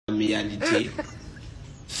réalité.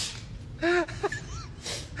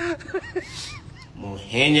 Mon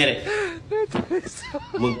régnère.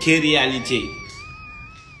 Mon réalité.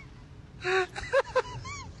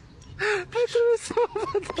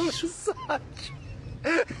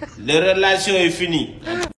 La relation est finie.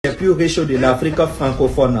 Les plus riches de l'Afrique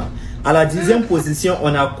francophone. À la 10e position,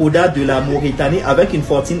 on a Kodda de la Mauritanie avec une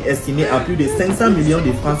fortune estimée à plus de 500 millions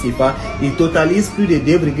de francs CFA. Il totalise plus de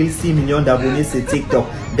 2,6 millions d'abonnés sur TikTok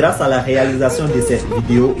grâce à la réalisation de cette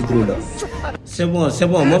vidéo drôle. C'est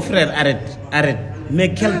bon, mon frère, arrête.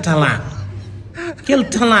 Mais quel talent! Quel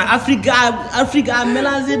talent! Afrique a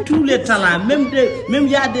mélangé tous les talents. Même il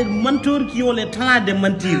y a des mentors qui ont le talent de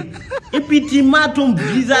mentir. Et puis ton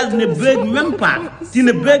visage ne bug même pas. Tu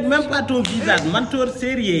ne bugs même pas ton visage. Mentor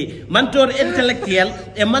sérieux, mentor intellectuel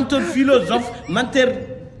et mentor philosophe, mentor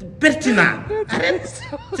pertinent. Arrête.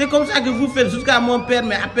 C'est comme ça que vous faites jusqu'à mon père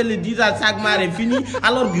m'appelle le 10 ans, ça est fini.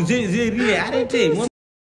 Alors que j'ai ri. Arrêtez.